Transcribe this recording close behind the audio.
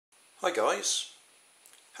Hi guys,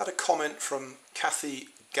 had a comment from Cathy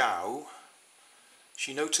Guo.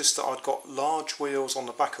 She noticed that I'd got large wheels on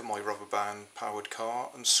the back of my rubber band powered car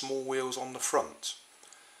and small wheels on the front,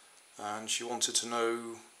 and she wanted to know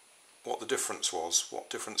what the difference was, what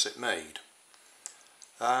difference it made.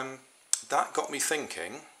 That got me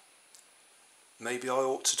thinking maybe I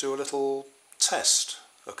ought to do a little test,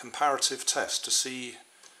 a comparative test to see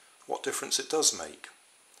what difference it does make.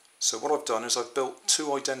 So what I've done is I've built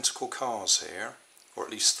two identical cars here, or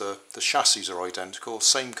at least the chassis are identical,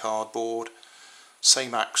 same cardboard,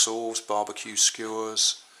 same axles, barbecue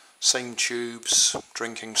skewers, same tubes,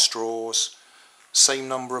 drinking straws, same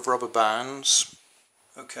number of rubber bands.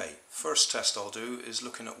 Okay, first test I'll do is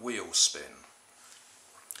looking at wheel spin.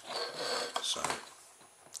 So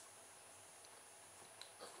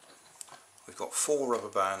we've got 4 rubber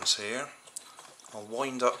bands here. I'll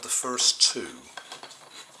wind up the first 2.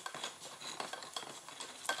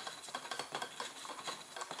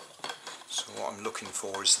 So what I'm looking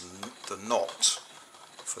for is the knot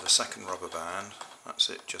for the second rubber band. That's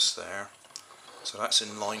it just there. So that's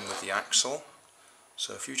in line with the axle.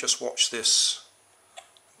 So if you just watch this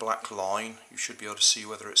black line, you should be able to see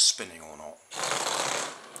whether it's spinning or not.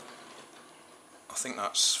 I think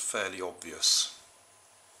that's fairly obvious.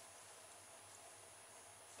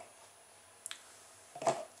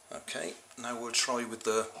 Okay, now we'll try with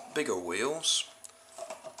the bigger wheels.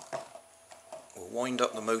 We'll wind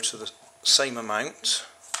up the motor the same amount.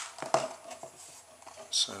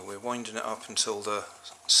 So we're winding it up until the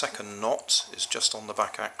second knot is just on the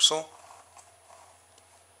back axle.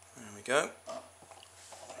 There we go.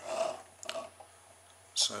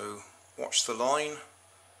 So watch the line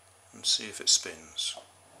and see if it spins.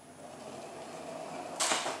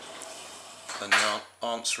 And the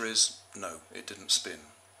answer is no, it didn't spin.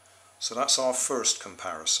 So that's our first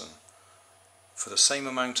comparison. For the same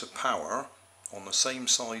amount of power on the same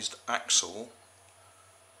sized axle,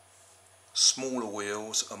 smaller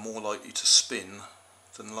wheels are more likely to spin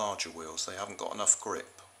than larger wheels. They haven't got enough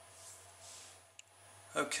grip.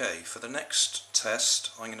 Okay, for the next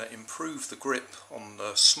test I'm going to improve the grip on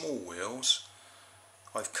the small wheels.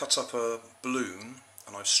 I've cut up a balloon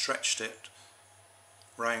and I've stretched it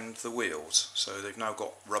round the wheels, so they've now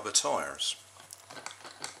got rubber tyres.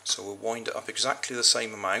 So we'll wind it up exactly the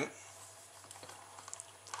same amount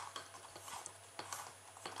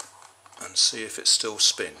and see if it still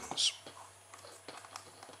spins.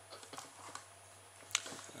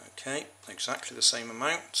 Okay, exactly the same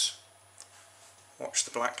amount. Watch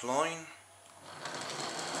the black line.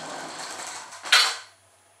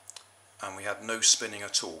 And we had no spinning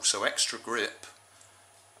at all, so extra grip,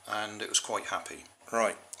 and it was quite happy.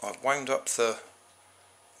 Right, I've wound up the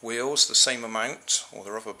wheels the same amount, or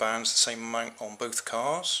the rubber bands the same amount on both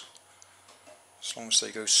cars. As long as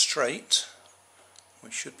they go straight, we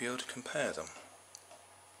should be able to compare them.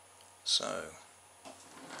 So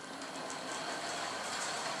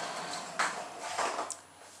I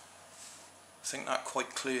think that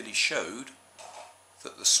quite clearly showed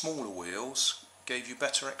that the smaller wheels gave you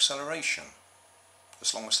better acceleration,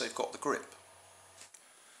 as long as they've got the grip.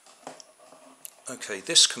 Okay,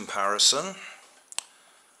 this comparison,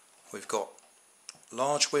 we've got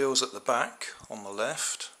large wheels at the back on the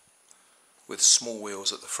left with small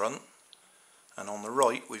wheels at the front, and on the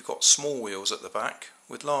right we've got small wheels at the back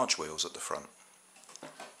with large wheels at the front.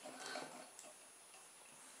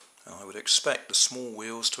 And I would expect the small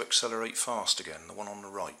wheels to accelerate fast again, the one on the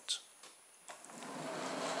right.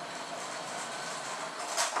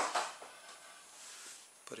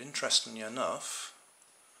 But interestingly enough,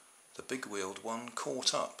 the big-wheeled one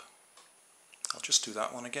caught up. I'll just do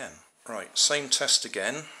that one again. Right, same test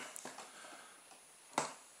again.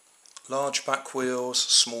 Large back wheels,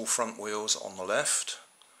 small front wheels on the left.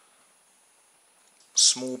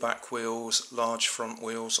 Small back wheels, large front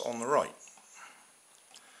wheels on the right.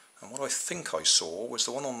 And what I think I saw was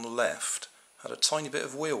the one on the left had a tiny bit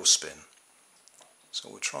of wheel spin. So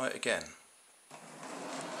we'll try it again.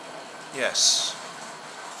 Yes.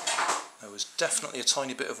 There was definitely a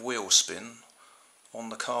tiny bit of wheel spin on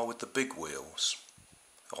the car with the big wheels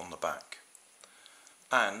on the back,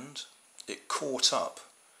 and it caught up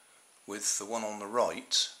with the one on the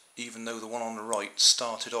right, even though the one on the right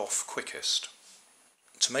started off quickest.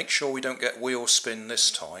 To make sure we don't get wheel spin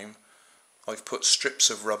this time, I've put strips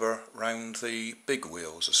of rubber round the big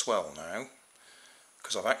wheels as well now,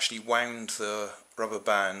 because I've actually wound the rubber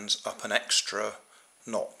bands up an extra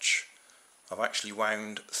notch. I've actually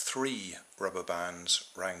wound 3 rubber bands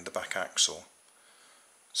round the back axle,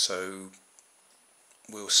 so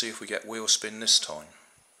we'll see if we get wheel spin this time.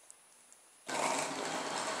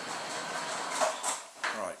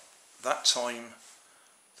 Right, That time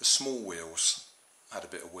the small wheels had a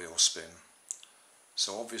bit of wheel spin,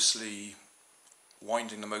 so obviously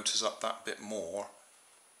winding the motors up that bit more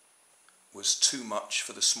was too much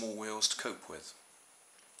for the small wheels to cope with.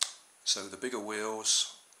 So the bigger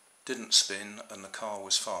wheels didn't spin and the car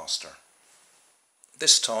was faster.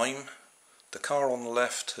 This time the car on the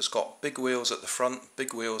left has got big wheels at the front,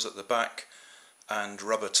 big wheels at the back and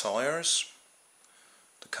rubber tyres.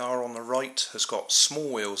 The car on the right has got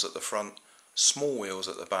small wheels at the front, small wheels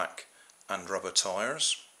at the back and rubber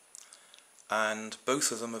tyres. And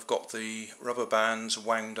both of them have got the rubber bands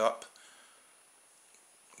wound up,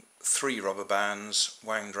 3 rubber bands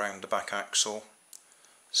wound round the back axle.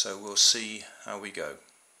 So we'll see how we go.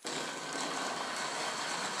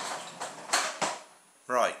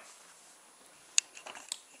 Right,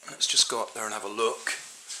 let's just go up there and have a look.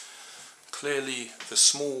 Clearly the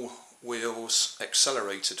small wheels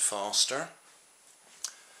accelerated faster,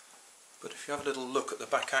 but if you have a little look at the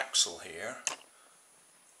back axle here,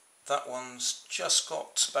 that one's just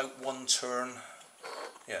got about 1 turn,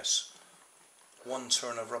 yes, 1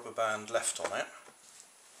 turn of rubber band left on it.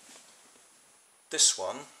 This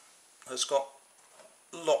one has got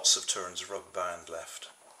lots of turns of rubber band left.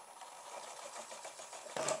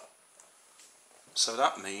 So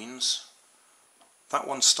that means that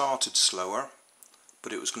one started slower,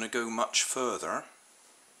 but it was going to go much further.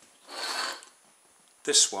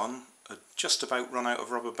 This one had just about run out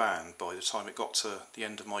of rubber band by the time it got to the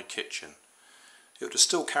end of my kitchen. It would have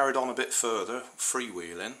still carried on a bit further,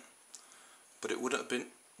 freewheeling, but it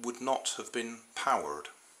would not have been powered.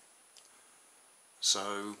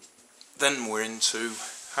 So then we're into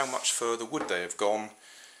how much further would they have gone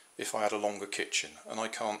if I had a longer kitchen, and I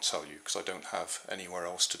can't tell you because I don't have anywhere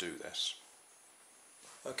else to do this.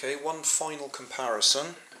 Okay, one final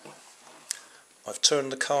comparison. I've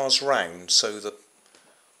turned the cars round so the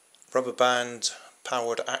rubber band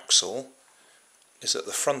powered axle is at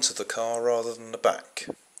the front of the car rather than the back.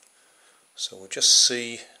 So we'll just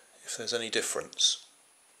see if there's any difference.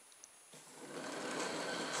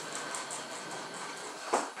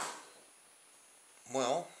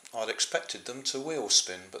 Well, I'd expected them to wheel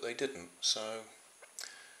spin, but they didn't, so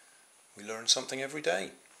we learn something every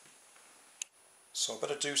day. So I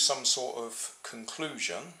better do some sort of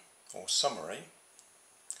conclusion or summary.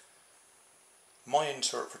 My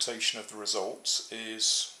interpretation of the results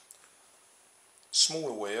is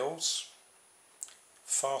smaller wheels,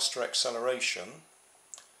 faster acceleration,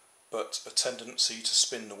 but a tendency to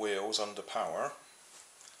spin the wheels under power.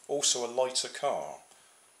 Also a lighter car,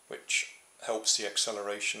 which helps the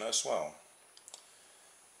acceleration as well.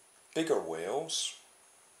 Bigger wheels,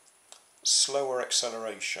 slower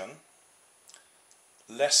acceleration,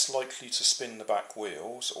 less likely to spin the back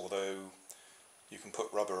wheels, although you can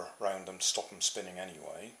put rubber around them to stop them spinning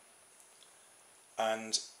anyway.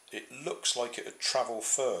 And it looks like it would travel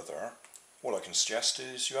further. All I can suggest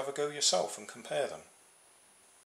is you have a go yourself and compare them.